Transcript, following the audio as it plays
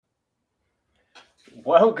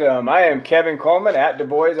Welcome. I am Kevin Coleman at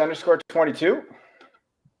DuBois_22.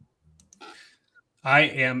 I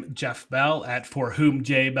am Jeff Bell at For Whom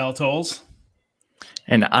J Bell Tolls.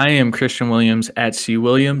 And I am Christian Williams at C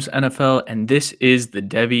Williams NFL, and this is the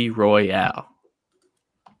Devy Royale.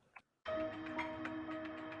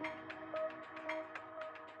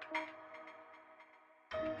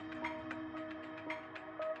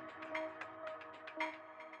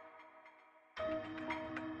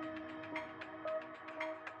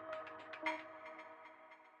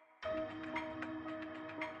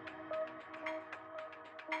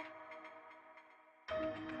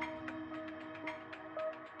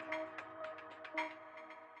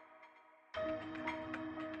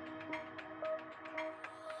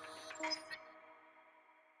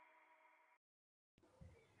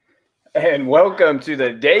 And welcome to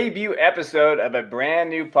the debut episode of a brand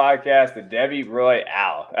new podcast, the Devy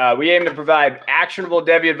Royale. We aim to provide actionable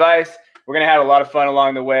Devy advice. We're going to have a lot of fun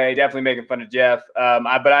along the way, definitely making fun of Jeff.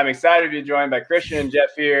 But I'm excited to be joined by Christian and Jeff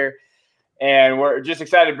here. And we're just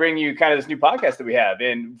excited to bring you kind of this new podcast that we have.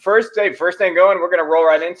 And first thing going, we're going to roll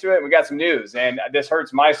right into it. We got some news. And this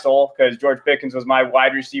hurts my soul because George Pickens was my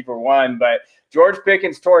wide receiver one. But George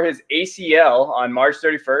Pickens tore his ACL on March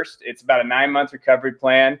 31st. It's about a 9-month recovery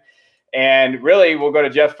plan. And really, we'll go to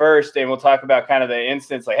Jeff first, and we'll talk about kind of the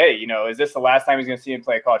instance, like, hey, is this the last time he's going to see him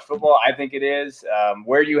play college football? I think it is.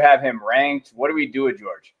 Where do you have him ranked? What do we do with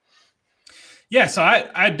George? Yeah, so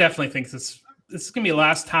I definitely think this is going to be the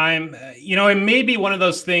last time. It may be one of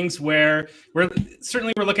those things where we're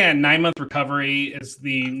looking at a 9-month recovery as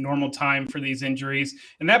the normal time for these injuries,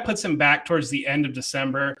 and that puts him back towards the end of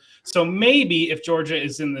December. So maybe if Georgia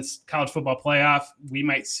is in this college football playoff, we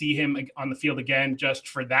might see him on the field again just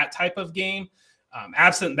for that type of game.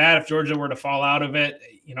 Absent that, if Georgia were to fall out of it,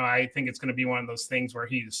 I think it's going to be one of those things where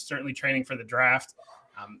he's certainly training for the draft.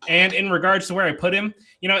 And in regards to where I put him,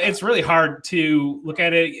 it's really hard to look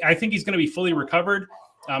at it. I think he's going to be fully recovered.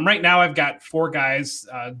 Right now, I've got 4 guys,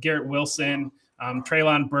 Garrett Wilson,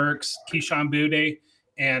 Treylon Burks, Keyshawn Boutte,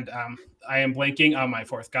 and I am blanking on my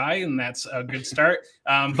 4th guy, and that's a good start.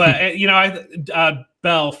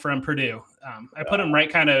 Bell from Purdue. I put him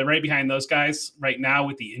right behind those guys right now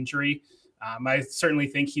with the injury. I certainly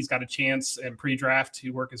think he's got a chance in pre-draft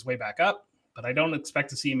to work his way back up, but I don't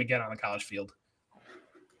expect to see him again on the college field.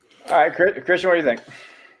 All right, Christian, what do you think?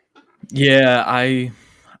 Yeah,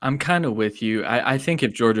 I'm kind of with you. I think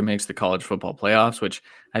if Georgia makes the college football playoffs, which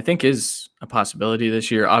I think is a possibility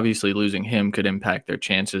this year, obviously losing him could impact their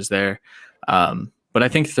chances there. But I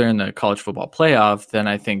think if they're in the college football playoff, then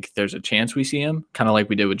I think there's a chance we see him, kind of like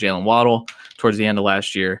we did with Jalen Waddle towards the end of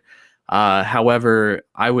last year. However,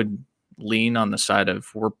 I would lean on the side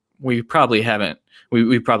of we've probably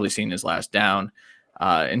seen his last down.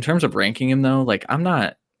 In terms of ranking him, though, I'm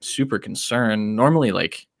not super concerned. Normally,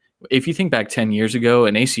 if you think back 10 years ago,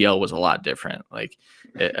 an ACL was a lot different.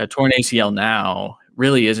 A torn ACL now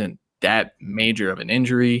really isn't that major of an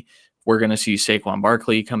injury. We're going to see Saquon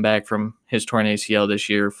Barkley come back from his torn ACL this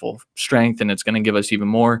year full strength, and it's going to give us even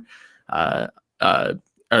more or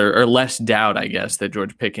less doubt, I guess, that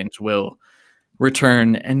George Pickens will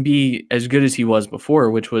return and be as good as he was before,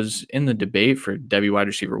 which was in the debate for Devy wide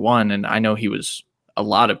receiver one. And I know he was a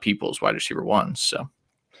lot of people's wide receiver one. So.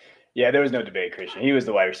 Yeah, there was no debate, Christian. He was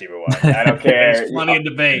the wide receiver one. I don't care. There's plenty of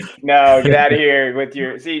debate. No, get out of here with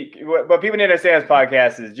your – see, what people need to understand this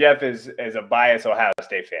podcast is Jeff is a biased Ohio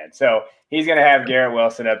State fan. So he's going to have Garrett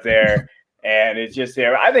Wilson up there, and it's just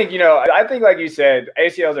there. I think, like you said,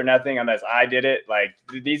 ACLs are nothing unless I did it.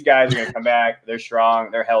 These guys are going to come back. They're strong.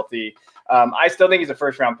 They're healthy. I still think he's a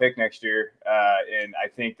first-round pick next year, and I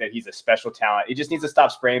think that he's a special talent. He just needs to stop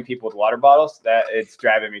spraying people with water bottles. It's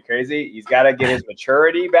driving me crazy. He's got to get his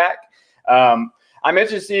maturity back. I'm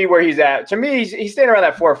interested to see where he's at. To me, he's staying around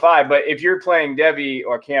that 4 or 5, but if you're playing Devy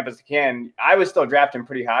or Campus to Ken, I would still draft him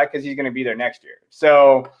pretty high because he's going to be there next year.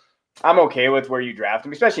 So I'm okay with where you draft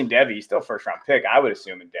him, especially in Devy. He's still a first-round pick, I would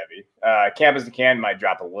assume, in Devy. Campus to Ken might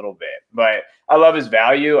drop a little bit, but I love his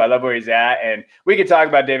value. I love where he's at, and we could talk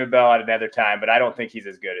about David Bell at another time, but I don't think he's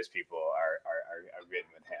as good as people are written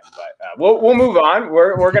with him. But we'll move on.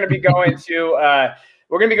 We're going to be going to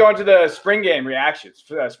the spring game reactions.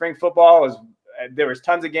 Spring football there was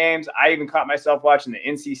tons of games. I even caught myself watching the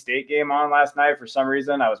NC State game on last night for some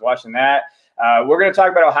reason. I was watching that. We're going to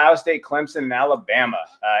talk about Ohio State, Clemson, and Alabama,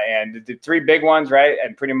 and the 3 big ones, right?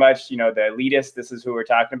 And pretty much, the elitists, this is who we're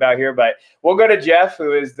talking about here. But we'll go to Jeff,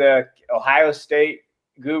 who is the Ohio State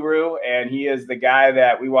guru, and he is the guy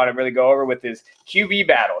that we want to really go over with his QB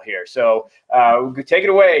battle here. So take it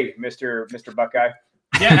away, Mr. Buckeye.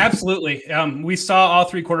 Yeah, absolutely. We saw all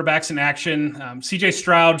three quarterbacks in action. CJ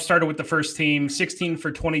Stroud started with the first team, 16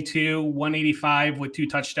 for 22, 185 with 2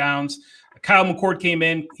 touchdowns. Kyle McCord came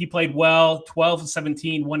in. He played well, 12 of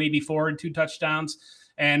 17, 184 and 2 touchdowns.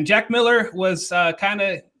 And Jack Miller was kind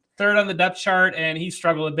of third on the depth chart, and he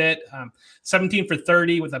struggled a bit. 17 for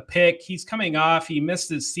 30 with a pick. He's coming off. He missed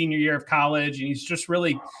his senior year of college, and he's just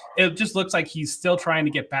really – it just looks like he's still trying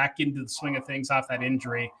to get back into the swing of things off that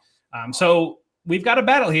injury. So we've got a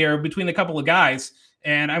battle here between a couple of guys,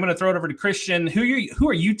 and I'm going to throw it over to Christian. Who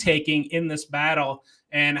are you taking in this battle,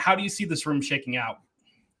 and how do you see this room shaking out?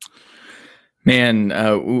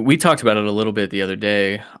 Man, we talked about it a little bit the other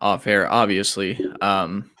day off air, obviously,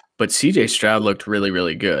 but CJ Stroud looked really,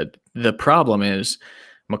 really good. The problem is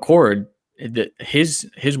McCord,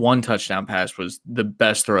 his one touchdown pass was the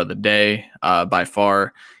best throw of the day by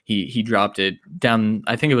far. He dropped it down.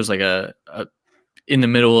 I think it was like a in the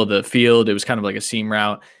middle of the field. It was kind of like a seam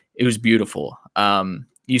route. It was beautiful.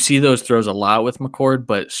 You see those throws a lot with McCord,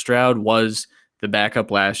 but Stroud was the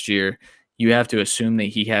backup last year. You have to assume that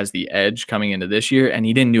he has the edge coming into this year, and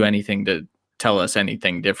he didn't do anything to tell us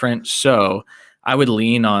anything different. So I would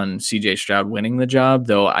lean on CJ Stroud winning the job,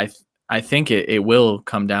 though I think it will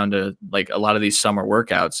come down to like a lot of these summer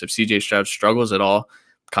workouts. If CJ Stroud struggles at all,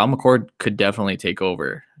 Kyle McCord could definitely take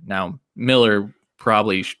over. Now, Miller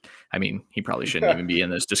probably, he probably shouldn't even be in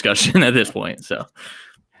this discussion at this point. So.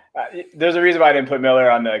 There's a reason why I didn't put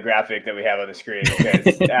Miller on the graphic that we have on the screen.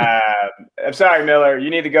 Because, I'm sorry, Miller. You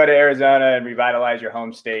need to go to Arizona and revitalize your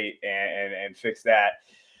home state and fix that.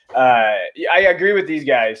 I agree with these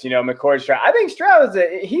guys. McCord, Stroud. I think Stroud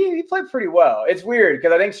he played pretty well. It's weird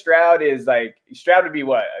because I think Stroud would be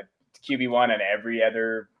what, a QB1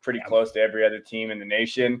 on pretty close to every other team in the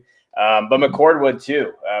nation. But McCord would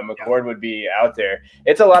too. McCord would be out there.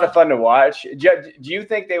 It's a lot of fun to watch. Do you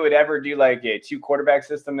think they would ever do like a 2 quarterback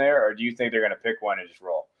system there, or do you think they're going to pick one and just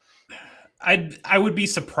roll? I would be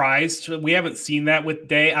surprised. We haven't seen that with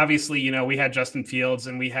Day. Obviously, we had Justin Fields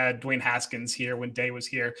and we had Dwayne Haskins here when Day was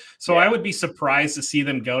here. So I would be surprised to see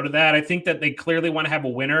them go to that. I think that they clearly want to have a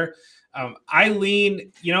winner. I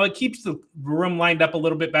lean, it keeps the room lined up a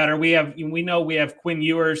little bit better. We know we have Quinn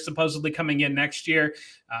Ewers supposedly coming in next year.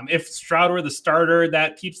 If Stroud were the starter,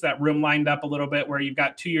 that keeps that room lined up a little bit where you've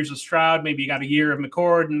got 2 years of Stroud, maybe you got a year of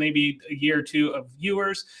McCord and maybe a year or 2 of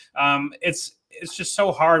Ewers. It's just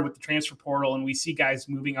so hard with the transfer portal, and we see guys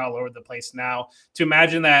moving all over the place now. To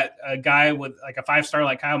imagine that a guy with like a 5-star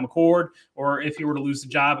like Kyle McCord, or if he were to lose the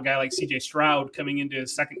job, a guy like CJ Stroud coming into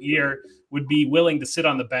his second year would be willing to sit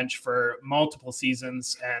on the bench for multiple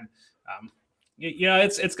seasons. And,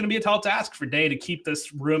 it's going to be a tall task for Day to keep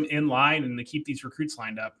this room in line and to keep these recruits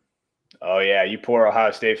lined up. Oh, yeah, you poor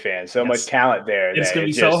Ohio State fans. So much talent there. It's going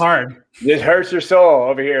to be so hard. It hurts your soul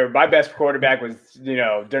over here. My best quarterback was,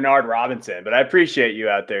 Denard Robinson. But I appreciate you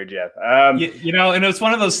out there, Jeff. And it's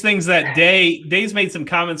one of those things that Day's made some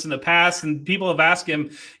comments in the past, and people have asked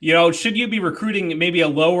him, should you be recruiting maybe a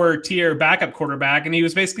lower tier backup quarterback? And he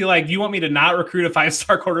was basically like, do you want me to not recruit a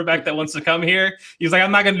 5-star quarterback that wants to come here? He's like,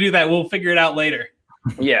 I'm not going to do that. We'll figure it out later.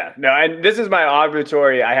 Yeah, no, and this is my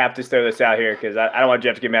obligatory. I have to throw this out here because I don't want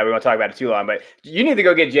Jeff to get mad. We won't talk about it too long, but you need to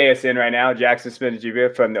go get JSN right now, Jackson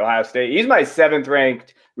Smith-Njigba from Ohio State. He's my 7th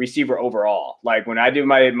ranked receiver overall. Like when I do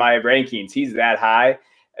my rankings, he's that high.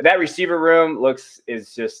 That receiver room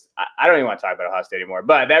is just I don't even want to talk about Ohio State anymore.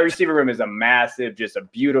 But that receiver room is a massive, just a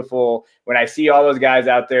beautiful. When I see all those guys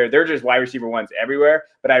out there, they're just wide receiver ones everywhere.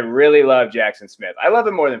 But I really love Jackson Smith. I love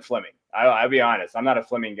him more than Fleming. I'll be honest. I'm not a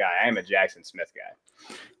Fleming guy. I am a Jackson Smith guy.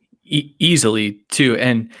 Easily too,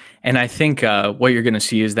 and I think what you're going to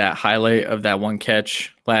see is that highlight of that one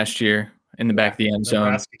catch last year in the back of the end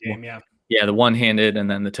zone. Game, yeah, the one-handed and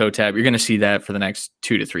then the toe tap. You're going to see that for the next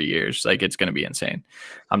 2 to 3 years. Like it's going to be insane.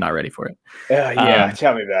 I'm not ready for it.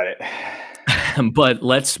 Tell me about it. But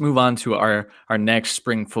let's move on to our next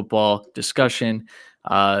spring football discussion.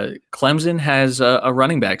 Clemson has a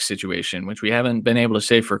running back situation, which we haven't been able to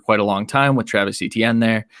say for quite a long time with Travis Etienne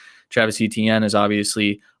there. Travis Etienne is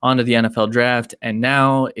obviously onto the NFL draft, and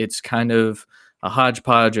now it's kind of a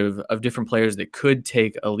hodgepodge of different players that could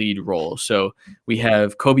take a lead role. So we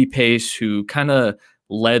have Kobe Pace, who kind of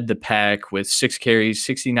led the pack with 6 carries,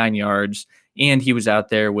 69 yards, and he was out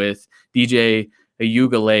there with DJ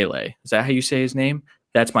Uiagalelei. Is that how you say his name?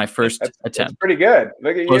 That's my first attempt. That's pretty good.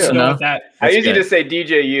 Look at Close you. Enough. I usually just say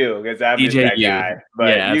DJU because I'm just that guy.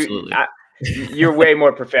 But yeah, absolutely. You're way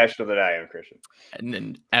more professional than I am,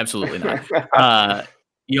 Christian. Absolutely not.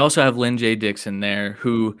 You also have Lynn J. Dixon there,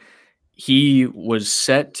 who he was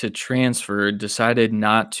set to transfer, decided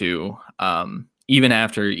not to, even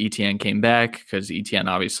after Etienne came back, because Etienne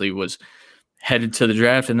obviously headed to the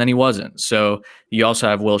draft, and then he wasn't. So you also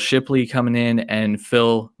have Will Shipley coming in and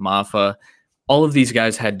Phil Mafah. All of these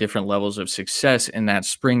guys had different levels of success in that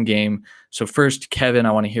spring game. So first, Kevin,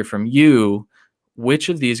 I want to hear from you. Which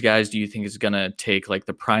of these guys do you think is going to take like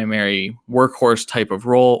the primary workhorse type of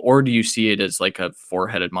role, or do you see it as like a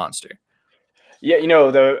four-headed monster? Yeah,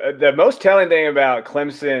 the most telling thing about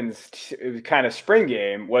Clemson's kind of spring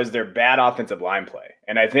game was their bad offensive line play.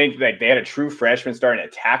 And I think like they had a true freshman starting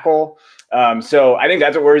to tackle. So I think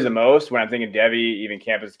that's what worries the most when I'm thinking Devy, even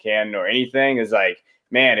Campus Cannon or anything is like,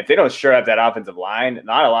 man, if they don't shore up that offensive line,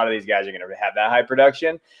 not a lot of these guys are going to have that high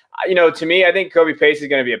production. To me, I think Kobe Pace is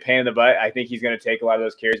going to be a pain in the butt. I think he's going to take a lot of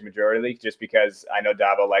those carries majority just because I know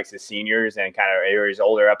Dabo likes his seniors and kind of his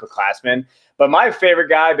older upperclassmen. But my favorite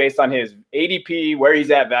guy based on his ADP, where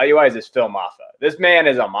he's at value-wise, is Phil Mafah. This man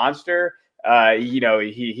is a monster.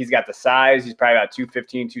 He's got the size. He's probably about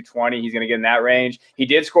 215, 220. He's going to get in that range. He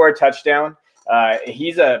did score a touchdown.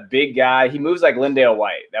 He's a big guy. He moves like Lindale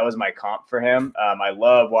White. That was my comp for him. I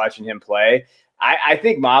love watching him play. I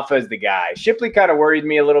think Mafah is the guy. Shipley kind of worried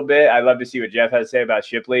me a little bit. I'd love to see what Jeff has to say about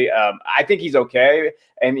Shipley. I think he's okay.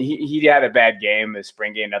 And he had a bad game, his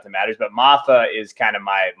spring game, nothing matters. But Mafah is kind of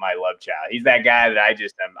my love child. He's that guy that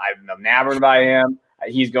I'm enamored by him.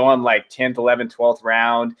 He's going like 10th, 11th, 12th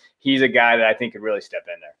round. He's a guy that I think could really step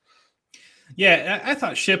in there. Yeah, I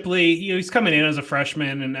thought Shipley, he's coming in as a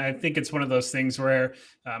freshman, and I think it's one of those things where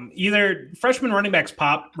either freshman running backs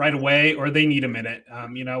pop right away or they need a minute.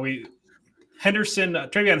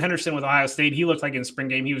 TreVeyon Henderson with Ohio State, he looked like in the spring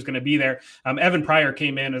game he was going to be there. Evan Pryor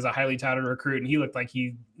came in as a highly touted recruit, and he looked like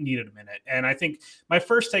he needed a minute. And I think my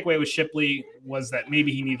first takeaway with Shipley was that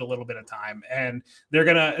maybe he needed a little bit of time. And they're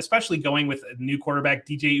going to, especially going with a new quarterback,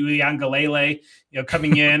 DJ Uiagalelei,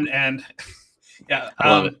 coming in. And yeah, I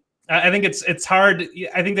love it. I think it's hard.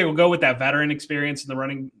 I think they will go with that veteran experience in the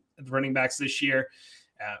running backs this year.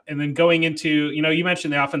 And then going into, you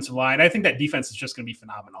mentioned the offensive line. I think that defense is just going to be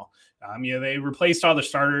phenomenal. They replaced all the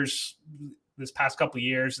starters this past couple of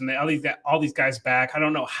years, and all these guys back. I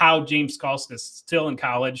don't know how James Skalska is still in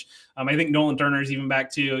college. I think Nolan Turner is even back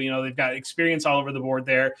too. They've got experience all over the board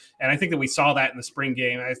there, and I think that we saw that in the spring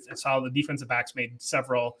game. I saw the defensive backs made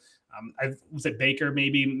several. Was it Baker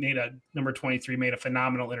maybe made a number 23 made a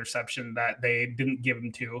phenomenal interception that they didn't give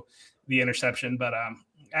him to the interception, but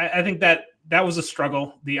I think that was a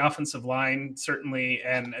struggle. The offensive line, certainly,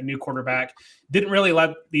 and a new quarterback didn't really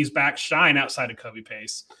let these backs shine outside of Kobe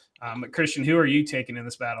Pace. Christian, who are you taking in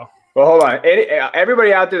this battle? Well, hold on.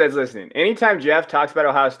 Everybody out there that's listening, anytime Jeff talks about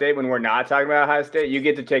Ohio State when we're not talking about Ohio State, you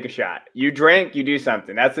get to take a shot. You drink, you do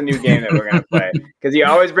something. That's the new game that we're going to play because he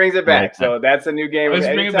always brings it back. So that's a new game. Always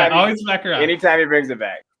bring it back. Always back around. Anytime he brings it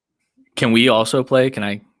back. Can we also play? Can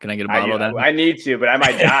I get a bottle of that? I need to, but I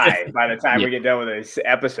might die by the time we get done with this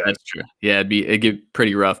episode. That's true. Yeah, it'd get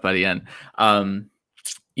pretty rough by the end.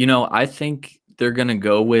 I think they're gonna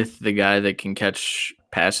go with the guy that can catch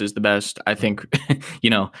passes the best. I think,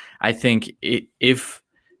 if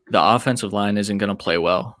the offensive line isn't gonna play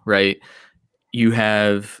well, right? You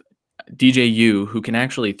have DJU who can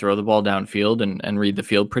actually throw the ball downfield and read the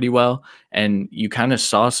field pretty well. And you kind of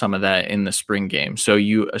saw some of that in the spring game. So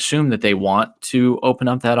you assume that they want to open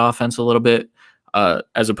up that offense a little bit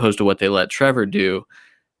as opposed to what they let Trevor do.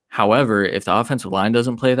 However, if the offensive line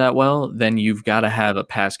doesn't play that well, then you've got to have a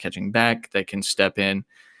pass catching back that can step in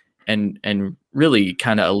and really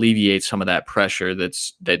kind of alleviate some of that pressure that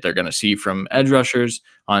they're going to see from edge rushers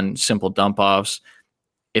on simple dump offs.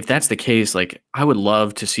 If that's the case, like I would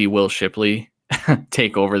love to see Will Shipley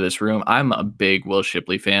take over this room. I'm a big Will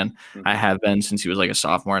Shipley fan. I have been since he was like a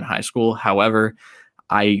sophomore in high school. However,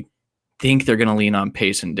 I think they're going to lean on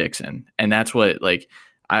Pace and Dixon. And that's what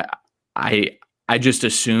I just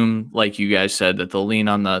assume, like you guys said, that they'll lean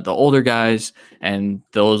on the older guys and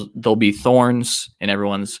they'll be thorns in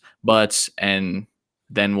everyone's butts. And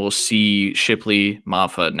then we'll see Shipley,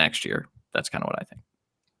 Mafah next year. That's kind of what I think.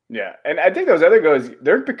 Yeah, and I think those other guys,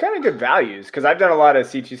 they're kind of good values because I've done a lot of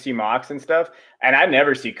C2C mocks and stuff, and I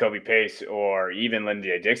never see Kobe Pace or even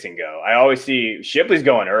Lindsey Dixon go. I always see Shipley's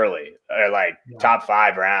going early, top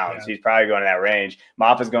 5 rounds. Yeah. He's probably going in that range.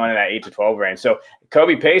 Mafah's going in that 8 to 12 range. So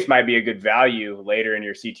Kobe Pace might be a good value later in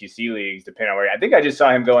your C2C leagues, depending on where. I think I just saw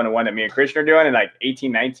him go into one that me and Christian are doing in like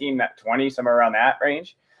 18, 19, 20, somewhere around that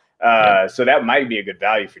range. So that might be a good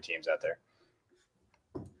value for teams out there.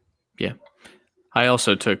 Yeah. I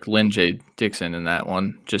also took Lindsey Dixon in that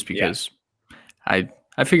one just because I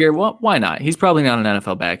figured, well, why not? He's probably not an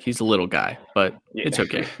NFL back. He's a little guy, but it's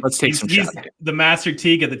okay. Let's take some shots. He's the Master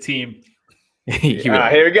Teague of the team.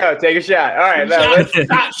 Here we go. Take a shot. All right.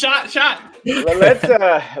 Shot.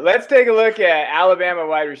 Let's take a look at Alabama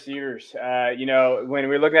wide receivers. When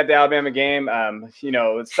we're looking at the Alabama game,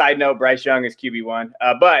 side note, Bryce Young is QB1.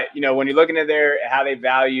 But when you're looking at how they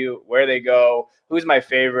value, where they go, who's my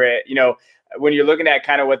favorite, when you're looking at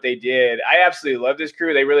kind of what they did, I absolutely love this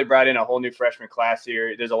crew. They really brought in a whole new freshman class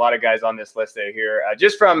here. There's a lot of guys on this list that are here.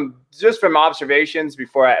 Just from observations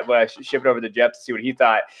before I ship it over to Jeff to see what he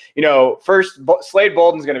thought. First, Slade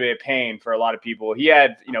Bolden's going to be a pain for a lot of people. He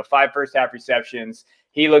had 5 first half receptions.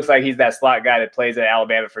 He looks like he's that slot guy that plays at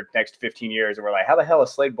Alabama for the next 15 years. And we're like, how the hell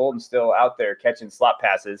is Slade Bolden still out there catching slot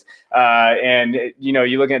passes?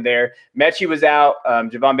 You're looking at there. Mechie was out.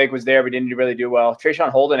 Javon Baker was there, but didn't really do well. Trayshawn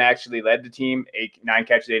Holden actually led the team, 9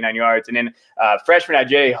 catches, 89 yards. And then freshman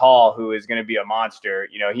Ajayi Hall, who is going to be a monster.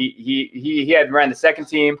 He had ran the second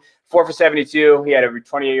team, 4 for 72. He had a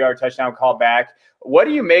 28-yard touchdown call back. What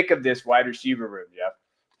do you make of this wide receiver room, Jeff?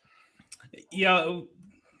 Yeah.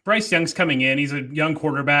 Bryce Young's coming in. He's a young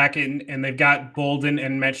quarterback, and they've got Bolden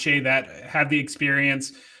and Mechie that have the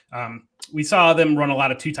experience. We saw them run a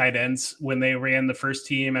lot of 2 tight ends when they ran the first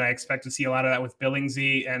team, and I expect to see a lot of that with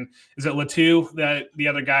Billingsley. And is it Latu, the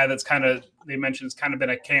other guy that's they mentioned has kind of been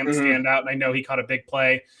a camp standout, and I know he caught a big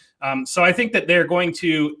play. So I think that they're going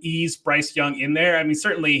to ease Bryce Young in there. I mean,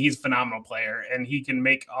 certainly he's a phenomenal player, and he can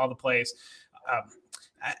make all the plays.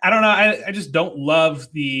 I don't know. I just don't love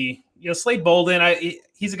Slade Bolden.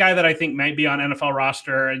 He's a guy that I think might be on NFL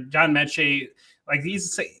roster. John Mechie,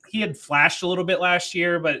 he had flashed a little bit last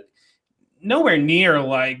year, but nowhere near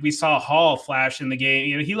like we saw Hall flash in the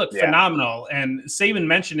game. He looked phenomenal. And Saban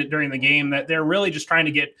mentioned it during the game that they're really just trying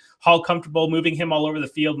to get Hall comfortable, moving him all over the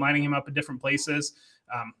field, lining him up in different places.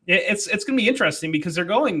 It's going to be interesting because they're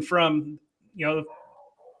going from, Bill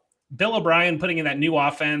O'Brien putting in that new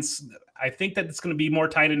offense. I think that it's going to be more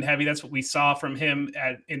tight end heavy. That's what we saw from him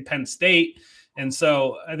in Penn State. And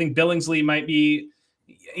so I think Billingsley might be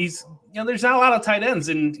there's not a lot of tight ends,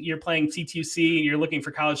 and you're playing TTC and you're looking for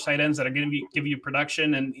college tight ends that are going to give you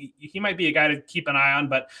production. And he might be a guy to keep an eye on,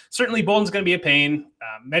 but certainly Bolden's going to be a pain.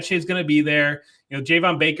 Mechie is going to be there.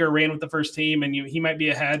 Javon Baker ran with the first team and he might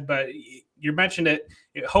be ahead, but you mentioned it.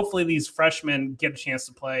 Hopefully these freshmen get a chance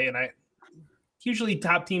to play. And usually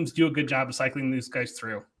top teams do a good job of cycling these guys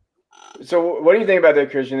through. So what do you think about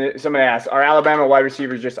that, Christian? Somebody asked, are Alabama wide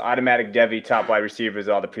receivers just automatic Devy top wide receivers,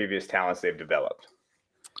 all the previous talents they've developed?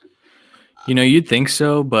 You'd think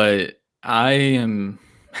so, but I am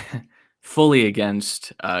fully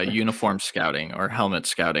against uniform scouting or helmet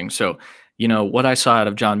scouting. So, what I saw out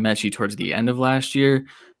of John Mechie towards the end of last year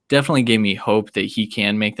definitely gave me hope that he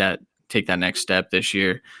can take that next step this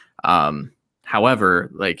year.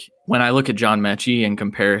 However, when I look at John Mechie and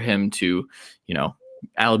compare him to,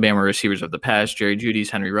 Alabama receivers of the past, Jerry Jeudy's,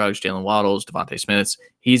 Henry Ruggs, Jalen Waddles, Devontae Smith's,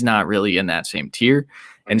 he's not really in that same tier.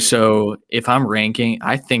 And so if I'm ranking,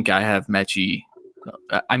 I think I have Mechie.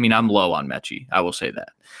 I mean, I'm low on Mechie. I will say that.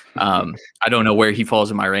 I don't know where he falls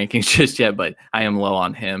in my rankings just yet, but I am low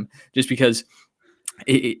on him just because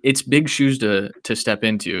it's big shoes to step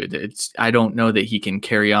into. I don't know that he can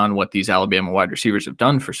carry on what these Alabama wide receivers have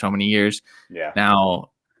done for so many years. Yeah. Now,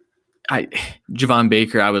 Javon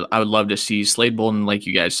Baker, I would love to see. Slade Bolden, like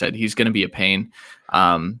you guys said, he's going to be a pain.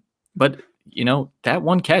 But that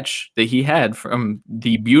one catch that he had from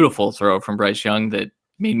the beautiful throw from Bryce Young that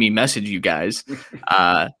made me message you guys.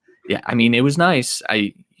 It was nice.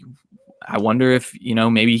 I wonder if,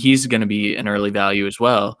 maybe he's going to be an early value as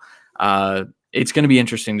well. It's going to be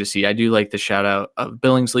interesting to see. I do like the shout out of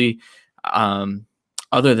Billingsley.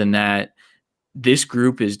 Other than that, this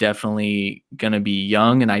group is definitely going to be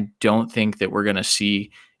young, and I don't think that we're going to see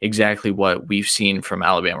exactly what we've seen from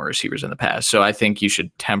Alabama receivers in the past. So I think you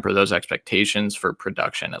should temper those expectations for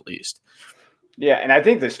production at least. Yeah, and I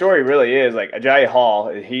think the story really is Ajayi Hall.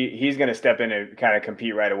 He's going to step in and kind of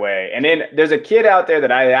compete right away. And then there's a kid out there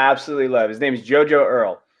that I absolutely love. His name is JoJo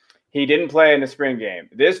Earl. He didn't play in the spring game.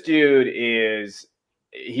 This dude is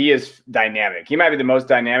dynamic. He might be the most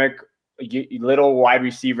dynamic little wide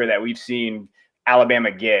receiver that we've seen Alabama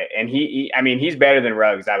get. And he's better than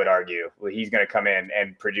Ruggs, I would argue. He's going to come in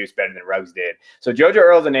and produce better than Ruggs did. So JoJo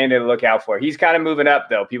Earl's a name to look out for. He's kind of moving up,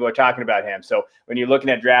 though. People are talking about him. So when you're looking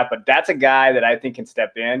at draft, but that's a guy that I think can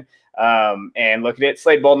step in and look at it.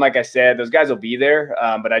 Slade Bolden, like I said, those guys will be there.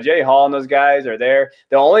 But Ajayi Hall and those guys are there.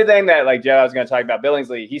 The only thing that, Jeff, I was going to talk about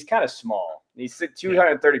Billingsley, he's kind of small. He's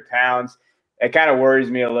 230 pounds. It kind of worries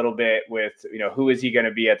me a little bit with, who is he going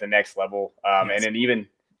to be at the next level? And then even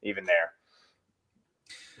there.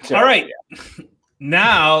 So, all right. Yeah.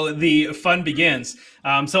 Now the fun begins.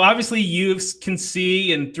 So obviously you can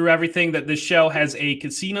see and through everything that this show has a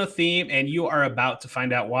casino theme, and you are about to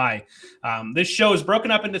find out why. This show is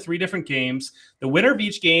broken up into 3 different games. The winner of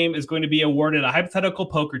each game is going to be awarded a hypothetical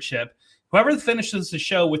poker chip. Whoever finishes the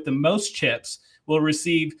show with the most chips will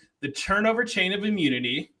receive the turnover chain of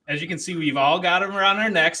immunity. As you can see, we've all got them around our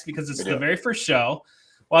necks because it's the very first show,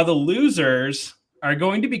 while the losers are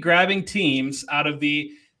going to be grabbing teams out of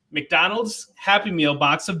the McDonald's Happy Meal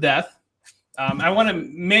box of death. I want to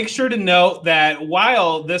make sure to note that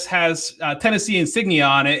while this has Tennessee insignia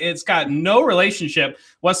on it, it's got no relationship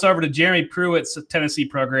whatsoever to Jeremy Pruitt's Tennessee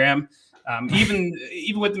program, even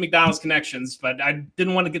with the McDonald's connections. But I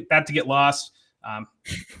didn't want to get that to get lost.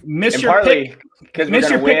 Miss your pick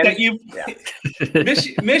that you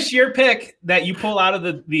miss your pick that you pull out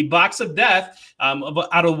of the box of death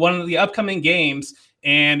out of one of the upcoming games,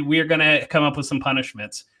 and we're going to come up with some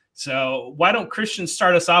punishments. So why don't Christian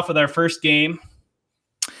start us off with our first game?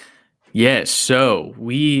 Yes. So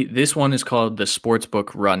this one is called the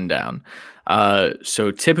Sportsbook Rundown.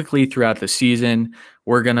 So typically throughout the season,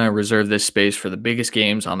 we're going to reserve this space for the biggest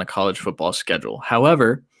games on the college football schedule.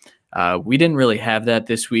 However, we didn't really have that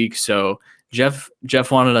this week. So Jeff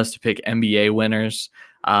wanted us to pick NBA winners.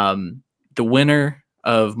 The winner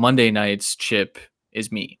of Monday night's chip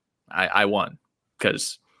is me. I won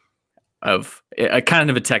because of a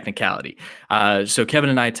kind of a technicality. So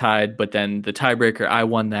Kevin and I tied, but then the tiebreaker, I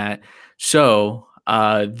won that. So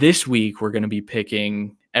this week we're going to be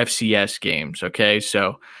picking FCS games. Okay.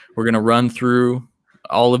 So we're going to run through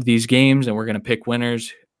all of these games and we're going to pick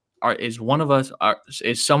winners. Is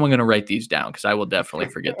someone going to write these down? Because I will definitely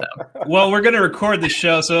forget them. Well, we're going to record the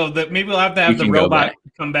show, so that maybe we'll have to have the robot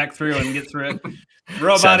come back through and get through it.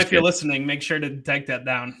 Robot, if you're listening, make sure to take that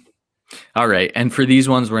down. All right. And for these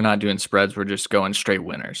ones, we're not doing spreads. We're just going straight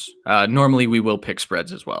winners. Normally, we will pick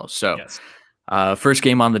spreads as well. So yes. First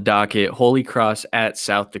game on the docket, Holy Cross at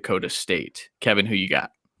South Dakota State. Kevin, who you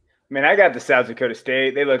got? Man, I got the South Dakota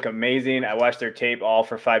State. They look amazing. I watched their tape all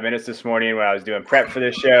for 5 minutes this morning when I was doing prep for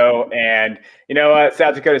this show. And you know what?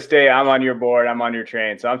 South Dakota State, I'm on your board. I'm on your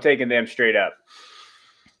train. So I'm taking them straight up.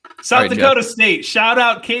 South Dakota State. Shout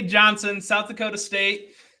out Cade Johnson, South Dakota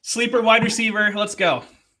State. Sleeper wide receiver. Let's go.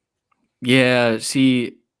 Yeah,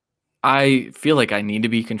 see, I feel like I need to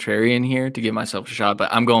be contrarian here to give myself a shot,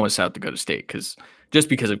 but I'm going with South Dakota State just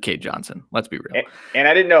because of Cade Johnson. Let's be real. And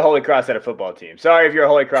I didn't know Holy Cross had a football team. Sorry if you're a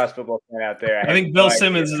Holy Cross football fan out there. I think Bill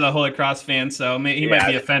Simmons is a Holy Cross fan, so he might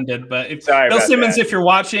be offended. But Bill Simmons, if you're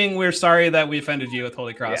watching, we're sorry that we offended you with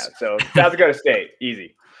Holy Cross. Yeah, so South Dakota State,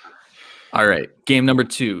 easy. All right, game number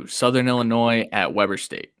 2, Southern Illinois at Weber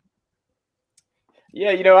State.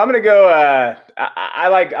 Yeah, I'm gonna go.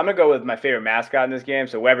 I'm gonna go with my favorite mascot in this game.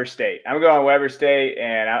 So Weber State. I'm going Weber State,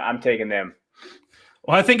 and I'm taking them.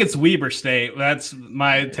 Well, I think it's Weber State. That's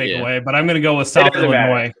my takeaway. Yeah. But I'm gonna go with South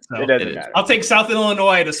Illinois. So. It doesn't matter. I'll take South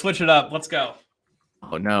Illinois to switch it up. Let's go.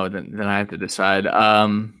 Oh no, then I have to decide.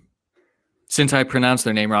 Since I pronounced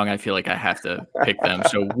their name wrong, I feel like I have to pick them.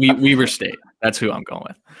 So Weber State. That's who I'm going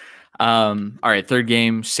with. All right, third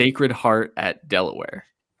game, Sacred Heart at Delaware.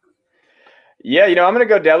 Yeah, I'm going to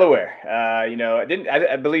go Delaware.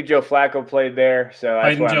 I believe Joe Flacco played there, so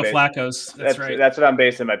that's what Joe Flacco's. That's right. That's what I'm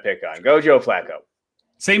basing my pick on. Go Joe Flacco.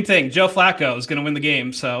 Same thing. Joe Flacco is going to win the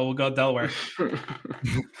game, so we'll go Delaware.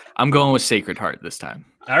 I'm going with Sacred Heart this time.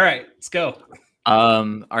 All right, let's go.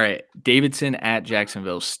 All right, Davidson at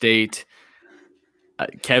Jacksonville State.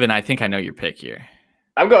 Kevin, I think I know your pick here.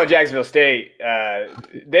 I'm going Jacksonville State.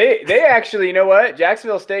 They actually, you know what?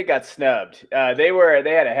 Jacksonville State got snubbed. They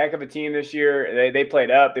had a heck of a team this year. They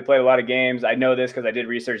played up. They played a lot of games. I know this because I did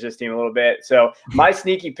research this team a little bit. So my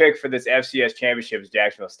sneaky pick for this FCS championship is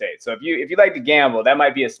Jacksonville State. So if you like to gamble, that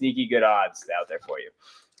might be a sneaky good odds out there for you.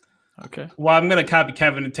 Okay. Well, I'm going to copy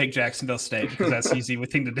Kevin and take Jacksonville State because that's the easy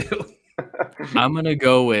thing to do. I'm going to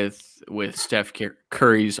go with Steph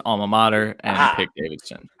Curry's alma mater and pick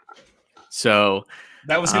Davidson. So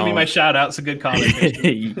that was going to be my shout out. It's a good call.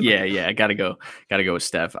 yeah. I gotta go with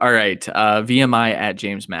Steph. All right. VMI at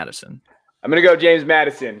James Madison. I'm going to go James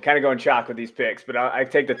Madison. Kind of going chalk with these picks, but I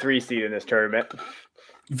take the 3 seed in this tournament.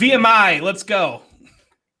 VMI. Let's go.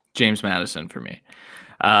 James Madison for me.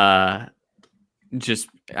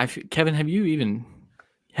 Kevin, have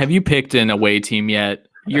you picked an away team yet?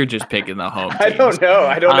 You're just picking the home teams. I don't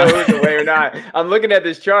know who's away or not. I'm looking at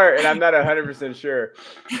this chart and I'm not 100% sure.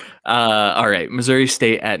 All right. Missouri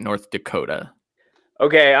State at North Dakota.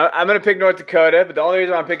 Okay. I'm going to pick North Dakota, but the only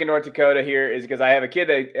reason I'm picking North Dakota here is because I have a kid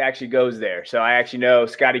that actually goes there. So I actually know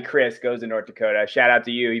Scotty Chris goes to North Dakota. Shout out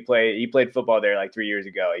to you. He played football there like 3 years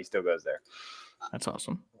ago. He still goes there. That's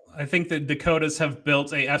awesome. I think the Dakotas have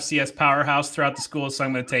built a FCS powerhouse throughout the school, so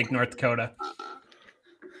I'm going to take North Dakota.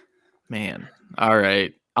 Man, all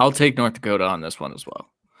right. I'll take North Dakota on this one as well.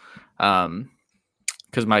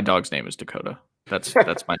 Because my dog's name is Dakota. That's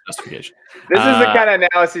my justification. This is the kind of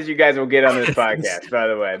analysis you guys will get on this podcast, by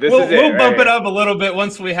the way. We'll bump it up a little bit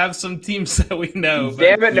once we have some teams that we know.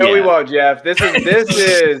 Damn it, no, we won't, Jeff. This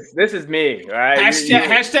is me, all right?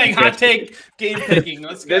 Hashtag hot take game picking.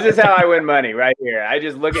 Let's go. This is how I win money right here. I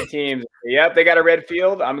just look at teams. Yep, they got a red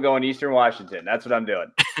field. I'm going Eastern Washington. That's what I'm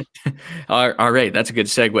doing. All right, that's a good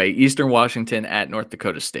segue. Eastern Washington at North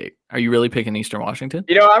Dakota State. Are you really picking Eastern Washington?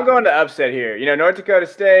 I'm going to upset here. North Dakota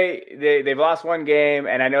State, they've lost one game,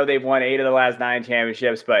 and I know they've won 8 of the last 9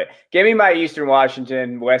 championships, but give me my Eastern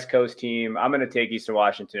Washington West Coast team. I'm going to take Eastern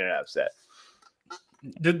Washington in an upset.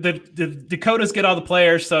 The Dakotas get all the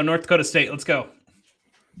players, so North Dakota State, let's go.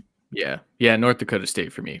 Yeah, North Dakota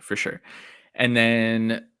State for me, for sure. And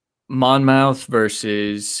then Monmouth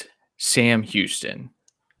versus Sam Houston.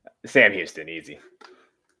 Sam Houston, easy.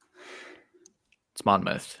 It's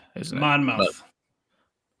Monmouth, isn't it? Monmouth.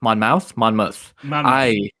 Monmouth.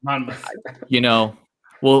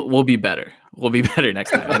 We'll be better. We'll be better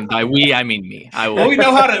next time. And by we, I mean me. Well, we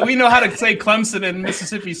know how to say Clemson and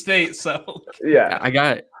Mississippi State. So yeah, I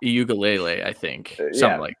got ukulele. I think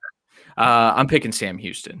something like that. I'm picking Sam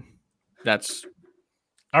Houston. That's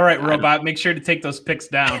all right, Robot. Make sure to take those picks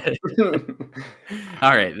down.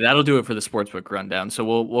 All right, that'll do it for the sportsbook rundown.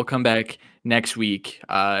 So we'll come back next week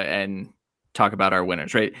and talk about our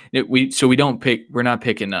winners. Right? We don't pick. We're not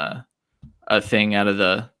picking a thing out of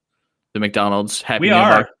the McDonald's Happy Meal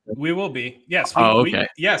bar. We will be. Yes. Okay.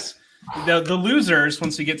 Yes. The losers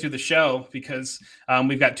once we get through the show, because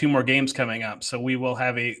we've got 2 more games coming up, so we will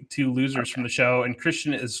have 2 losers from the show, and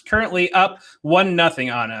Christian is currently up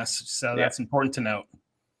 1-0 on us. So that's important to note.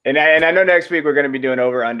 And I know next week we're going to be doing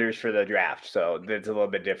over-unders for the draft, so it's a little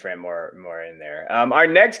bit different, more in there. Our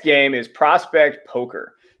next game is Prospect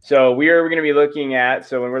Poker. So we're going to be looking at,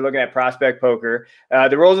 when we're looking at Prospect Poker,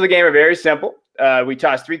 the rules of the game are very simple. We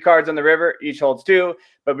toss 3 cards on the river, each holds 2.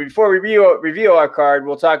 But before we reveal our card,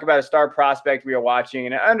 we'll talk about a star prospect we are watching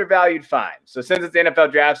and an undervalued find. So since it's the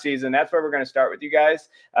NFL draft season, that's where we're going to start with you guys.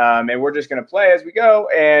 And we're just going to play as we go,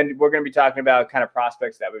 and we're going to be talking about kind of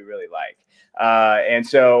prospects that we really like. And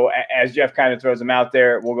so as Jeff kind of throws them out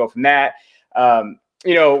there, we'll go from that.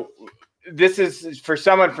 This is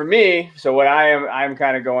for me. So what I'm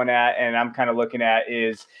kind of going at, and I'm kind of looking at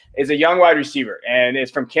is a young wide receiver, and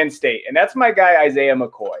it's from Kent State. And that's my guy, Isaiah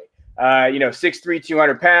McCoy. 6'3",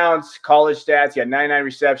 200 pounds, college stats. He had 99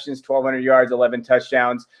 receptions, 1,200 yards, 11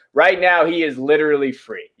 touchdowns. Right now, he is literally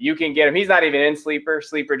free. You can get him. He's not even in Sleeper.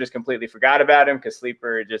 Sleeper just completely forgot about him because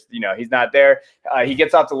Sleeper just, he's not there. He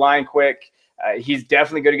gets off the line quick. He's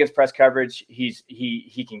definitely good against press coverage. He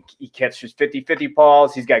catches 50-50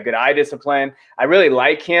 balls. He's got good eye discipline. I really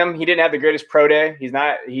like him. He didn't have the greatest pro day. He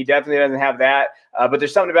definitely doesn't have that. But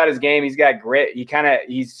there's something about his game. He's got grit.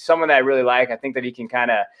 He's someone that I really like. I think that he can kind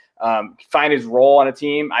of find his role on a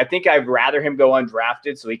team. I think I'd rather him go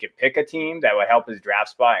undrafted so he could pick a team that would help his draft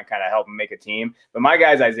spot and kind of help him make a team. But my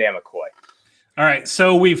guy's Isaiah McCoy. All right,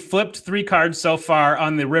 so we've flipped 3 cards so far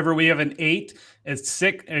on the river. We have an 8,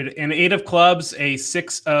 an 8 of clubs, a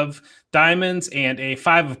 6 of diamonds, and a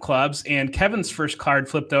 5 of clubs. And Kevin's first card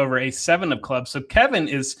flipped over, a 7 of clubs. So Kevin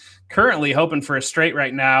is currently hoping for a straight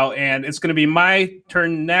right now, and it's going to be my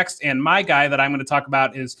turn next. And my guy that I'm going to talk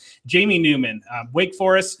about is Jamie Newman, Wake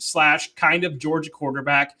Forest / kind of Georgia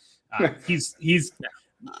quarterback. He's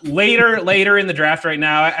later in the draft right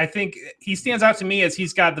now. I think he stands out to me as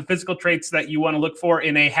he's got the physical traits that you want to look for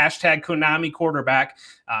in a hashtag Konami quarterback.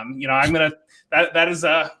 That is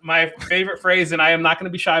my favorite phrase, and I am not going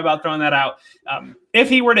to be shy about throwing that out. If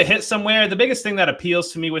he were to hit somewhere, the biggest thing that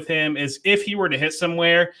appeals to me with him is if he were to hit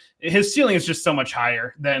somewhere, his ceiling is just so much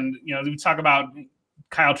higher than, we talk about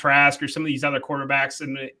Kyle Trask or some of these other quarterbacks,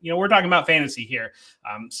 and we're talking about fantasy here.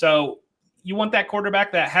 So you want that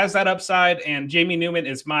quarterback that has that upside, and Jamie Newman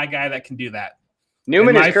is my guy that can do that.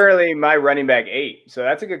 Newman is currently my running back 8, so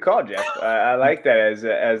that's a good call, Jeff. I like that as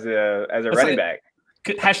a running back.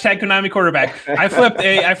 Hashtag Konami quarterback. I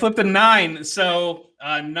flipped a 9, so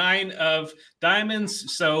 9 of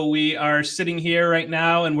diamonds. So we are sitting here right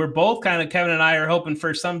now, and we're both Kevin and I are hoping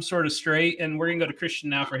for some sort of straight, and we're gonna go to Christian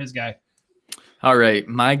now for his guy. All right,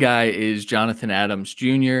 my guy is Jonathan Adams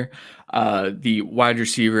Jr., the wide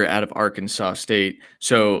receiver out of Arkansas State.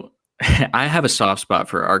 So I have a soft spot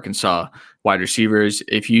for Arkansas wide receivers.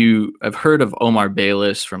 If you have heard of Omar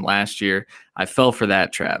Bayless from last year, I fell for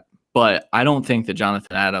that trap. But I don't think that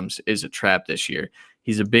Jonathan Adams is a trap this year.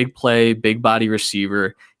 He's a big play, big body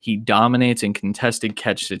receiver. He dominates in contested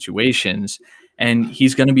catch situations, and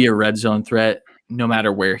he's going to be a red zone threat no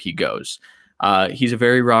matter where he goes. He's a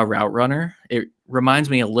very raw route runner. It reminds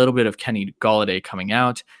me a little bit of Kenny Golladay coming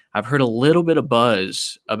out. I've heard a little bit of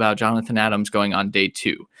buzz about Jonathan Adams going on day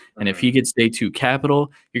 2. And if he gets day 2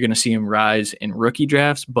 capital, you're going to see him rise in rookie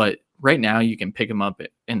drafts. But right now you can pick him up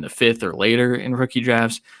in the 5th or later in rookie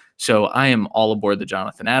drafts. So I am all aboard the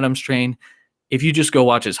Jonathan Adams train. If you just go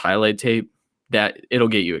watch his highlight tape, that it'll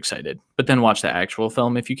get you excited. But then watch the actual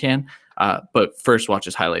film if you can. But first watch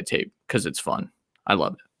his highlight tape because it's fun. I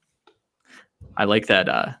love it. I like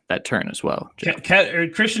that turn as well.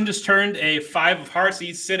 Christian just turned a 5 of hearts.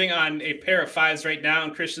 He's sitting on a pair of 5s right now,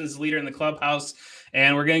 and Christian's the leader in the clubhouse.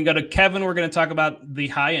 And we're going to go to Kevin. We're going to talk about the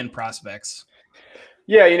high-end prospects.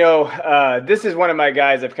 Yeah, this is one of my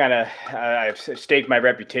guys I've staked my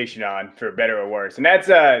reputation on, for better or worse, and that's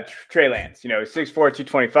Trey Lance. 6'4",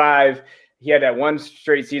 225. He had that one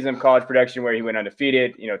straight season of college production where he went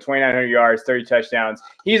undefeated, 2,900 yards, 30 touchdowns.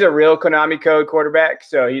 He's a real Konami code quarterback.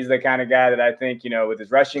 So he's the kind of guy that I think, with his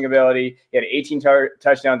rushing ability, he had 18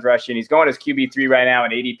 touchdowns rushing. He's going as QB3 right now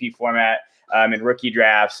in ADP format. In rookie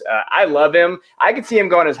drafts. I love him. I could see him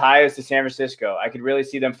going as high as to San Francisco. I could really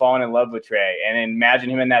see them falling in love with Trey and imagine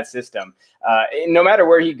him in that system. No matter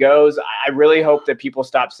where he goes, I really hope that people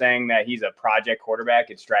stop saying that he's a project quarterback.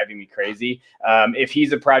 It's driving me crazy. If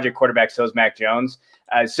he's a project quarterback, so is Mac Jones.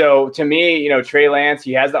 So to me, Trey Lance,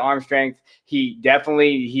 he has the arm strength.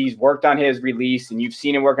 He's worked on his release, and you've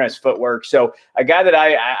seen him work on his footwork. So a guy that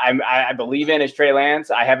I believe in is Trey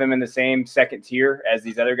Lance. I have him in the same second tier as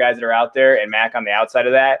these other guys that are out there, and Mac on the outside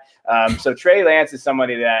of that. So Trey Lance is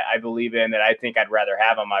somebody that I believe in, that I think I'd rather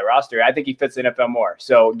have on my roster. I think he fits the NFL more.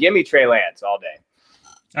 So give me Trey Lance all day.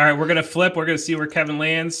 All right, we're going to flip. We're going to see where Kevin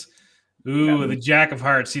lands. Ooh, the Jack of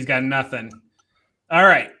Hearts. He's got nothing. All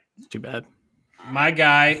right. Too bad. My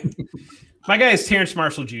guy is Terrace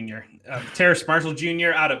Marshall Jr. Terrace Marshall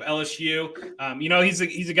Jr. out of LSU.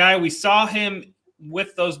 He's a guy, we saw him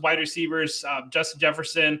with those wide receivers. Justin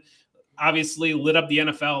Jefferson obviously lit up the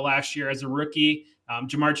NFL last year as a rookie.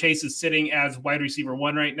 Jamar Chase is sitting as wide receiver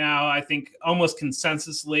 1 right now. I think almost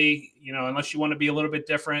consensusly, unless you want to be a little bit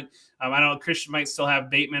different. I don't know, Christian might still have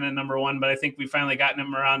Bateman at number 1, but I think we finally gotten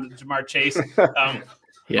him around to Jamar Chase.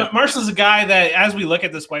 Yeah. Marshall's a guy that, as we look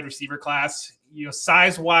at this wide receiver class,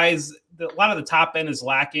 size-wise, a lot of the top end is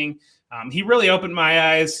lacking. He really opened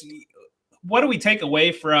my eyes. What do we take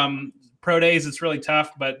away from pro days? It's really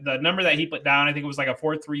tough, but the number that he put down, I think it was like a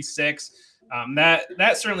 4.36.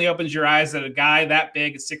 That certainly opens your eyes that a guy that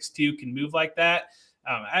big at 6'2" can move like that.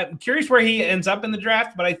 I'm curious where he ends up in the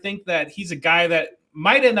draft, but I think that he's a guy that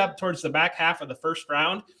might end up towards the back half of the first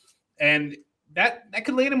round, and that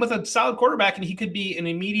could land him with a solid quarterback, and he could be an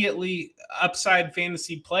immediately upside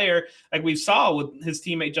fantasy player like we saw with his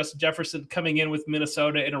teammate Justin Jefferson coming in with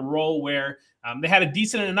Minnesota in a role where they had a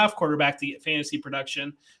decent enough quarterback to get fantasy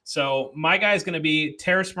production. So my guy is going to be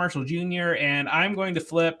Terrace Marshall Jr., and I'm going to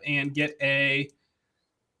flip and get a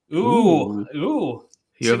ooh.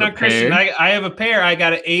 You have a Christian, pair? I have a pair. I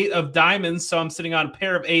got an 8 of diamonds, so I'm sitting on a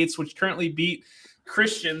pair of 8s, which currently beat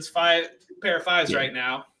Christian's pair of 5s right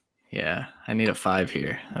now. Yeah, I need a 5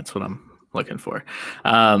 here. That's what I'm looking for.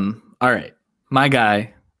 All right. My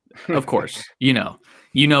guy, of course, you know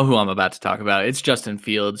who I'm about to talk about. It's Justin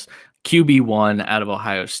Fields, QB1 out of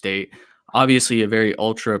Ohio State. Obviously a very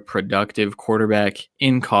ultra productive quarterback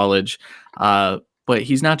in college. But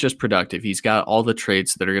he's not just productive. He's got all the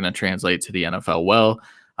traits that are going to translate to the NFL well.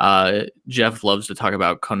 Jeff loves to talk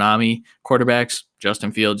about Konami quarterbacks.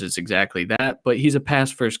 Justin Fields is exactly that, but he's a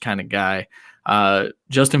pass-first kind of guy.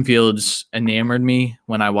 Justin Fields enamored me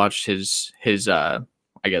when I watched his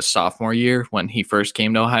sophomore year when he first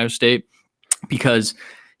came to Ohio State, because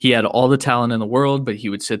he had all the talent in the world, but he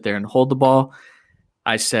would sit there and hold the ball.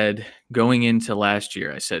 I said, going into last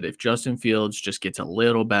year, if Justin Fields just gets a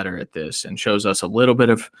little better at this and shows us a little bit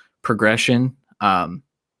of progression,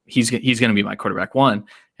 he's going to be my quarterback 1.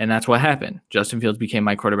 And that's what happened. Justin Fields became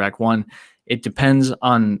my quarterback 1. It depends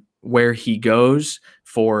on where he goes.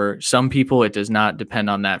 For some people, it does not depend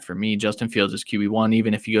on that. For me, Justin Fields is QB1.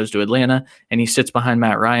 Even if he goes to Atlanta and he sits behind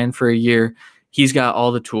Matt Ryan for a year, he's got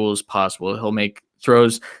all the tools possible. He'll make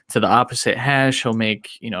throws to the opposite hash. He'll make,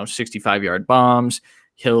 65-yard bombs.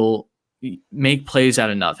 He'll make plays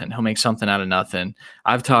out of nothing. He'll make something out of nothing.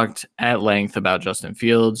 I've talked at length about Justin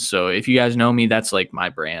Fields. So if you guys know me, that's like my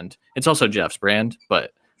brand. It's also Jeff's brand,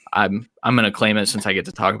 but I'm going to claim it since I get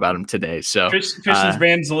to talk about him today. So Christian's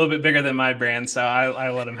brand is a little bit bigger than my brand, so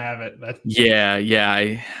I let him have it. But yeah.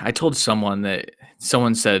 I told someone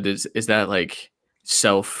said, is that like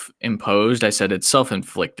self-imposed. I said it's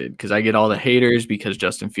self-inflicted because I get all the haters because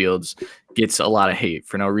Justin Fields gets a lot of hate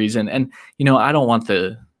for no reason. And, I don't want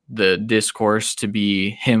the discourse to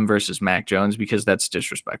be him versus Mac Jones because that's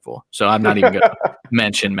disrespectful. So I'm not even going to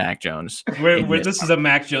mention Mac Jones. This is a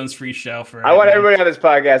Mac Jones free show for. I want everybody on this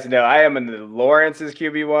podcast to know I am in the Lawrence's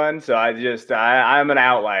QB1, so I'm an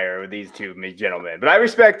outlier with these two gentlemen. But I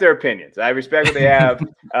respect their opinions. I respect what they have.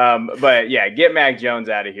 But yeah, get Mac Jones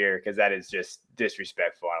out of here because that is just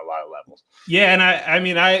disrespectful on a lot of levels. Yeah, and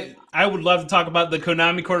I would love to talk about the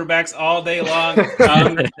Konami quarterbacks all day long.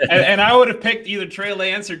 And I would have picked either Trey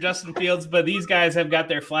Lance or Justin Fields, but these guys have got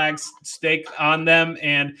their flags staked on them,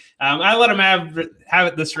 and I let them have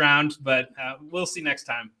it this round, but we'll see next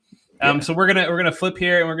time. So we're gonna flip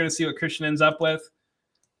here, and we're gonna see what Christian ends up with.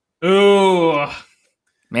 Ooh,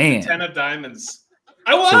 man, 10 of diamonds.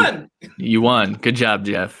 I won. So you won. Good job,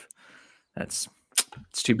 Jeff. It's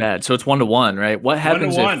too bad. So it's 1-1, right? What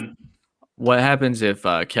happens 1-1. What happens if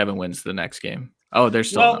Kevin wins the next game? Oh, there's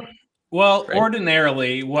still well, right?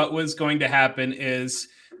 Ordinarily, what was going to happen is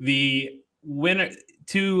the winner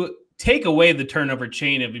to take away the turnover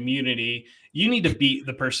chain of immunity. You need to beat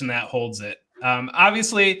the person that holds it.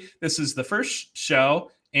 Obviously, this is the first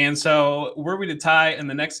show, and so were we to tie in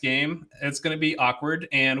the next game, it's going to be awkward,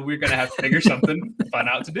 and we're going to have to figure something fun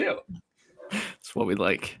out to do. That's what we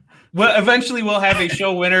like. Well, eventually we'll have a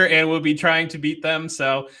show winner, and we'll be trying to beat them.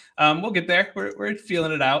 So we'll get there. We're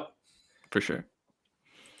feeling it out for sure.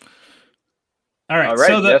 All right.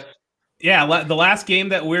 So the last game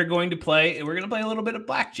that we're going to play a little bit of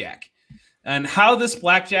blackjack, and how this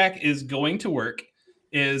blackjack is going to work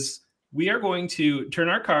is we are going to turn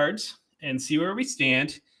our cards and see where we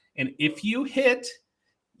stand. And if you hit,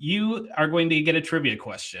 you are going to get a trivia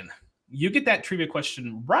question. You get that trivia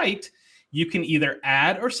question right, you can either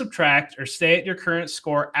add or subtract or stay at your current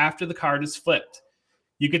score after the card is flipped.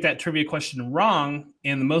 You get that trivia question wrong,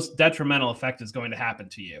 and the most detrimental effect is going to happen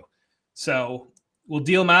to you. So we'll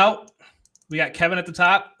deal them out. We got Kevin at the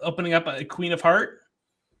top, opening up a Queen of Heart.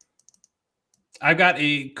 I've got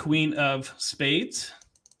a Queen of Spades.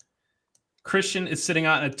 Christian is sitting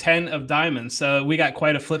on a 10 of diamonds. So we got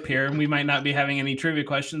quite a flip here, and we might not be having any trivia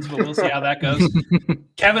questions, but we'll see how that goes.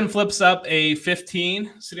 Kevin flips up a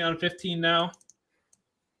 15, sitting on a 15 now.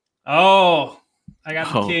 Oh, I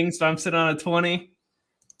got the king, so I'm sitting on a 20.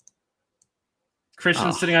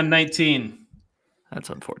 Christian's sitting on 19. That's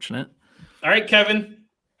unfortunate. All right, Kevin,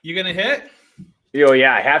 you going to hit? Oh,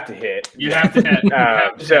 yeah, I have to hit. You have to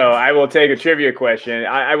hit. So I will take a trivia question.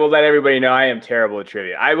 I will let everybody know I am terrible at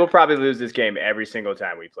trivia. I will probably lose this game every single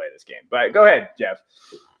time we play this game. But go ahead, Jeff.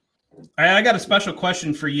 All right, I got a special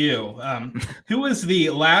question for you. Who was the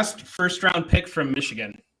last first-round pick from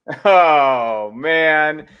Michigan? Oh,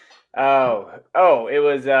 man. Oh, it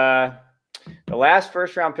was the last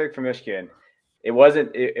first-round pick from Michigan. It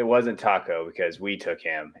wasn't Taco because we took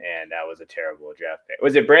him, and that was a terrible draft pick.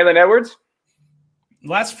 Was it Braylon Edwards?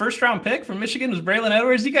 Last first-round pick from Michigan was Braylon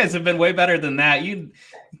Edwards. You guys have been way better than that.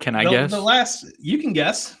 Can I guess? You can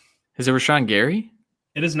guess. Is it Rashawn Gary?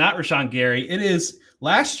 It is not Rashawn Gary. It is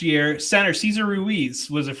last year. Center Cesar Ruiz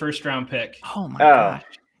was a first-round pick. Oh my gosh!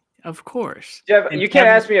 Of course. Jeff, you can't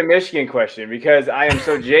ask me a Michigan question because I am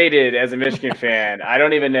so jaded as a Michigan fan. I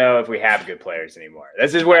don't even know if we have good players anymore.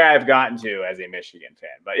 This is where I've gotten to as a Michigan fan.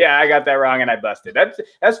 But yeah, I got that wrong and I busted.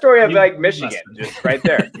 That story of Michigan, just right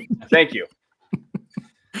there. Thank you.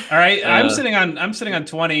 All right, I'm sitting on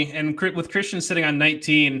 20, and with Christian sitting on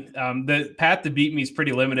 19, the path to beat me is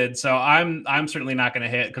pretty limited. So I'm certainly not going to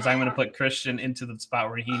hit because I'm going to put Christian into the spot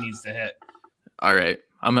where he needs to hit. All right,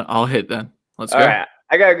 I'll hit then. Let's go. All right,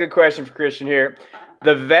 I got a good question for Christian here.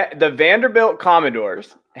 The Vanderbilt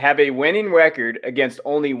Commodores have a winning record against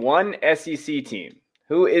only one SEC team.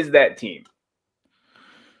 Who is that team?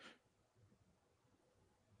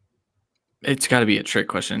 It's got to be a trick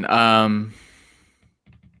question.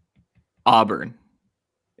 Auburn.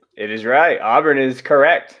 It is right. Auburn is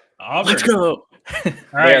correct. Auburn. Let's go. All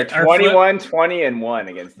right, they're 21, 20, and 1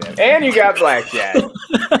 against them. And you got blackjack.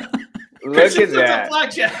 Look at that.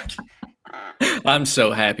 Blackjack. I'm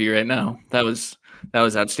so happy right now. That was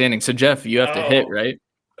outstanding. So Jeff, you have to hit, right?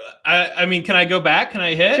 I mean, can I go back? Can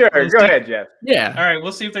I hit? Sure, go ahead, Jeff. Yeah. All right,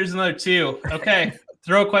 we'll see if there's another 2. Okay.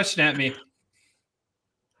 Throw a question at me.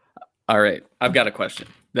 All right. I've got a question.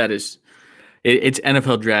 That is it's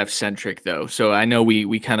NFL draft centric though. So I know we're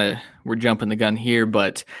jumping the gun here,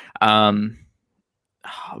 but oh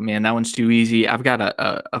man, that one's too easy. I've got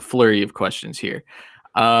a flurry of questions here.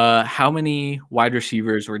 How many wide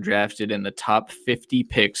receivers were drafted in the top 50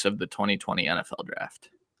 picks of the 2020 NFL draft?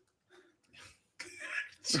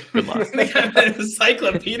 Good luck. They got an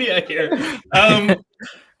encyclopedia here.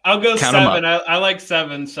 I'll go Count 'em 7. I like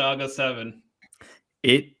 7, so I'll go 7.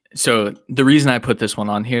 So the reason I put this one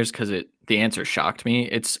on here is because the answer shocked me.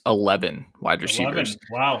 It's 11 wide receivers.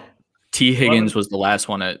 11. Wow. T. Higgins 11. was the last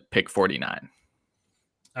one at pick 49.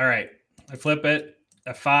 All right. I flip it.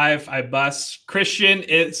 A 5. I bust. Christian,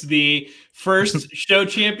 it's the first show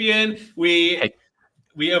champion. We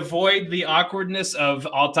avoid the awkwardness of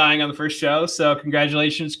all tying on the first show. So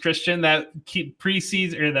congratulations, Christian. That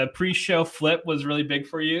preseason or the pre-show flip was really big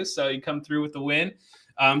for you. So you come through with the win.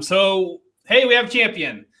 So hey, we have a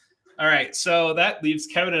champion. All right. So that leaves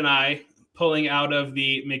Kevin and I pulling out of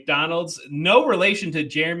the McDonald's. No relation to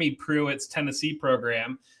Jeremy Pruitt's Tennessee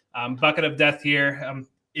program. Bucket of death here.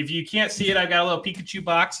 If you can't see it, I got a little Pikachu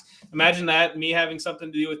box. Imagine that, me having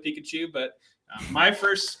something to do with Pikachu. But my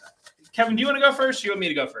first, Kevin, do you want to go first? Or do you want me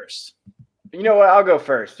to go first? You know what? I'll go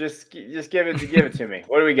first. Just give it to me.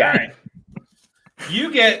 What do we got? All right. You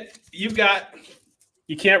can't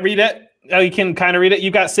read it. Oh, you can kind of read it.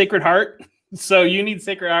 You've got Sacred Heart. So you need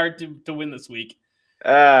Sacred Heart to win this week.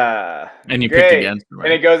 And you great. picked against them,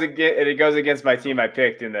 right? And it goes against my team I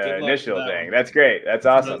picked in the initial thing. That's great. That's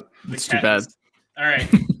awesome. It's too bad. All right.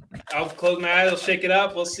 I'll close my eyes. I'll shake it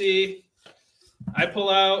up. We'll see. I pull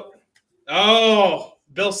out. Oh,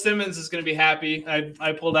 Bill Simmons is going to be happy.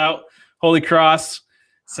 I pulled out Holy Cross.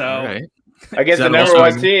 So right. Against the number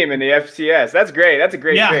one team in the FCS. That's great. That's a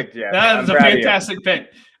great pick, Jeff. That is a fantastic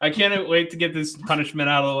pick. I can't wait to get this punishment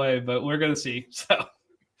out of the way, but we're going to see. So,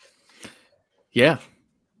 yeah.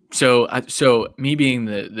 So me being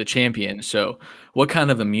the champion, so what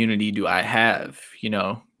kind of immunity do I have,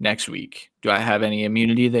 next week? Do I have any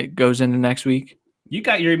immunity that goes into next week? You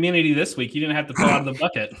got your immunity this week. You didn't have to pull out of the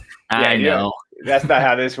bucket. I know. That's not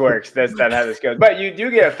how this works. That's not how this goes. But you do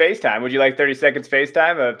get a FaceTime. Would you like 30 seconds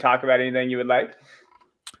FaceTime of talk about anything you would like?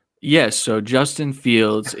 Yes. So Justin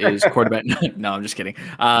Fields is quarterback. No, I'm just kidding.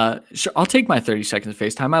 Sure, I'll take my 30 seconds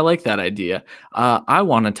FaceTime. I like that idea. I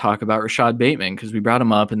want to talk about Rashad Bateman because we brought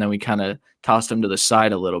him up and then we kind of tossed him to the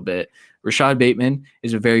side a little bit. Rashad Bateman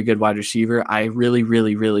is a very good wide receiver. I really,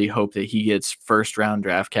 really, really hope that he gets first round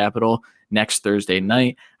draft capital next Thursday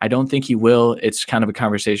night. I don't think he will. It's kind of a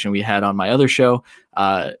conversation we had on my other show.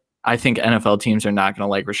 I think NFL teams are not going to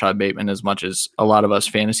like Rashad Bateman as much as a lot of us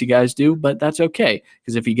fantasy guys do, but that's okay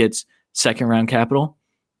because if he gets second round capital,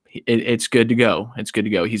 it's good to go. It's good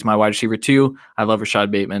to go. He's my wide receiver too. I love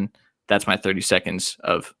Rashad Bateman. That's my 30 seconds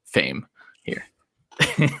of fame here.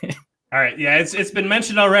 All right. Yeah, it's been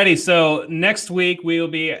mentioned already. So next week we will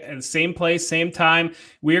be at the same place, same time.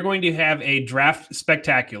 We are going to have a draft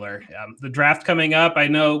spectacular. The draft coming up. I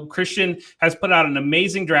know Christian has put out an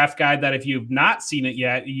amazing draft guide that if you've not seen it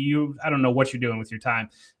yet, I don't know what you're doing with your time.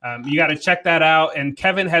 You got to check that out. And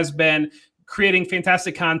Kevin has been creating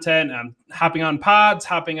fantastic content, hopping on pods,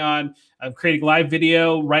 creating live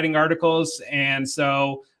video, writing articles. And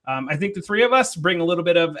so I think the three of us bring a little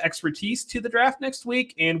bit of expertise to the draft next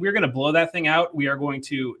week, and we're going to blow that thing out. We are going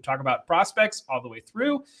to talk about prospects all the way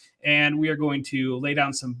through, and we are going to lay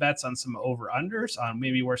down some bets on some over-unders on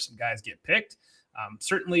maybe where some guys get picked.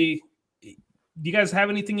 Certainly, do you guys have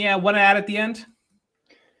anything you want to add at the end?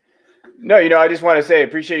 No, I just want to say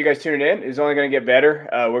appreciate you guys tuning in. It's only going to get better.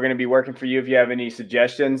 We're going to be working for you. If you have any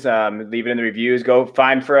suggestions, leave it in the reviews. Go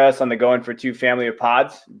find for us on the Going for Two family of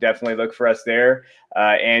pods. Definitely look for us there.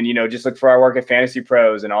 And, just look for our work at Fantasy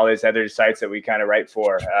Pros and all these other sites that we kind of write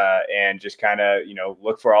for and just kind of,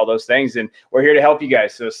 look for all those things. And we're here to help you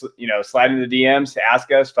guys. So, slide into the DMs,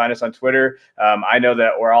 ask us, find us on Twitter. I know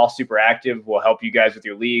that we're all super active. We'll help you guys with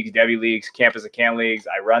your leagues, Devy leagues, Campus of Can leagues.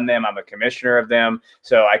 I run them. I'm a commissioner of them.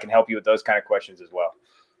 So I can help you with those kind of questions as well.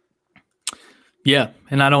 Yeah,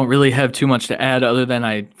 and I don't really have too much to add other than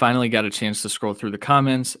I finally got a chance to scroll through the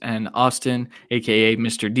comments, and Austin, a.k.a.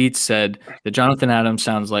 Mr. Dietz, said that Jonathan Adams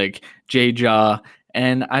sounds like Jay Jaw,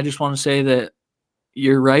 and I just want to say that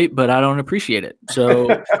you're right, but I don't appreciate it. So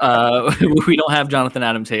we don't have Jonathan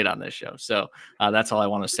Adams hate on this show, so that's all I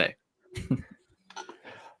want to say.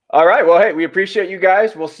 All right. Well, hey, we appreciate you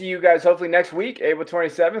guys. We'll see you guys hopefully next week, April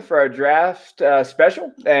 27th, for our draft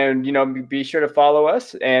special. And, be sure to follow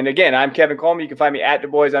us. And again, I'm Kevin Coleman. You can find me at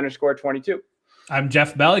DuBois_22. I'm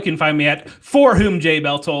Jeff Bell. You can find me at For Whom J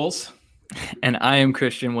Bell Tolls. And I am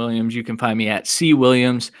Christian Williams. You can find me at C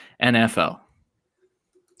Williams NFL.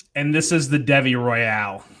 And this is the Devy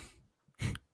Royale.